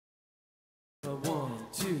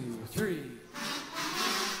2, 3.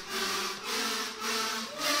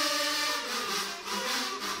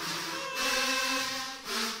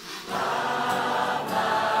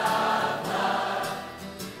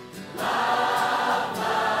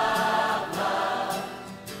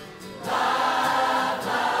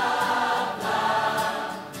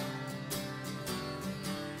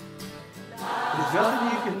 There's nothing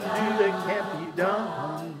you can do that can't be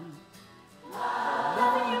done.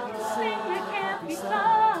 Nothing you can sing that can't be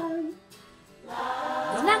sung.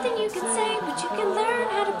 There's nothing you can say, but you can learn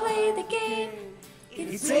how to play the game.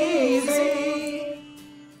 It's easy.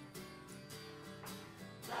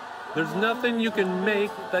 There's nothing you can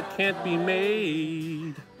make that can't be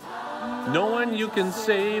made. No one you can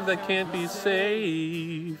save that can't be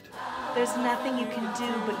saved. There's nothing you can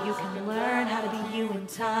do, but you can learn how to be you in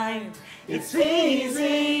time. It's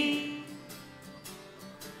easy.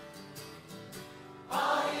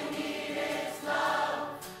 All you need is love.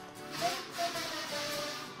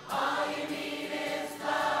 All you need is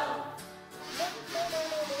love.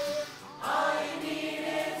 All you need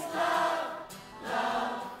is love.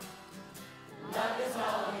 Love. Love is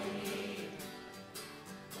all you need.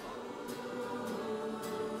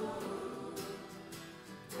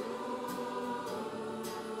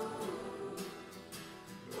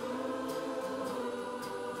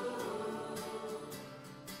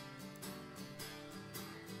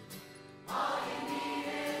 All you need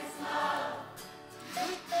is love.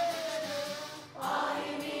 All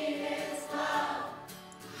you need is love.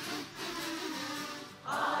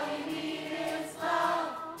 All you need is love.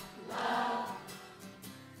 Love.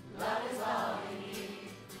 Love is all you need.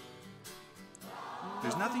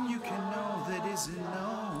 There's nothing you can know that isn't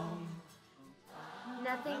known.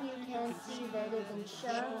 Nothing you can see that isn't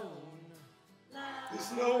shown.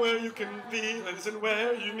 There's nowhere you can be that isn't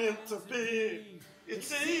where you meant to be.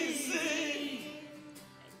 It's easy.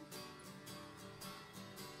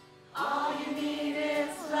 All you need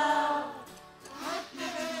is love.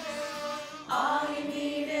 All you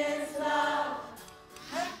need is love.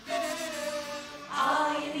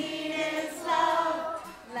 All you need is love.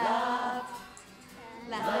 Love.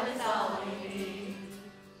 Love is all you need.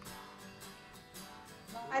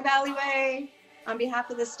 Hi, Valleyway. On behalf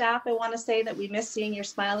of the staff, I want to say that we miss seeing your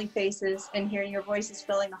smiling faces and hearing your voices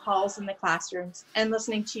filling the halls and the classrooms and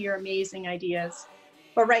listening to your amazing ideas.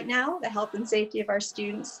 But right now, the health and safety of our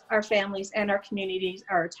students, our families, and our communities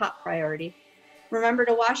are our top priority. Remember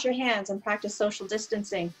to wash your hands and practice social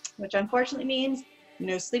distancing, which unfortunately means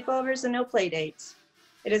no sleepovers and no play dates.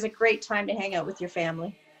 It is a great time to hang out with your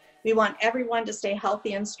family. We want everyone to stay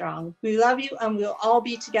healthy and strong. We love you, and we'll all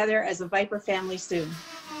be together as a Viper family soon.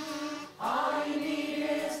 All you need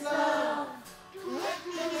is love.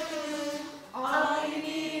 All you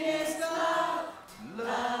need is love.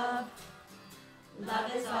 Love.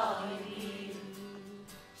 Love is all you need.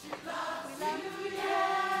 She loves you,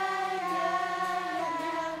 yeah, yeah,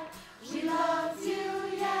 yeah. She loves you,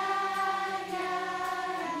 yeah,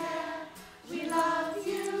 yeah, yeah. She loves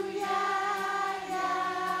you, yeah,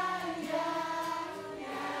 yeah, yeah,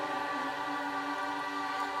 yeah.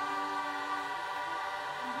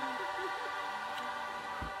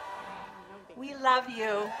 We love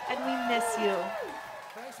you and we miss you.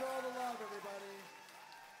 Thanks for all the love, everybody.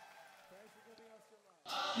 Thanks for giving us your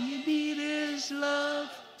love. All you need is love.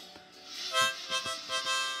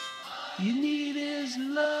 You need is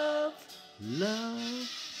love. Love.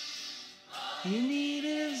 You need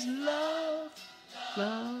is love.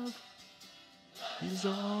 Love is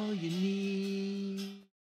all you need.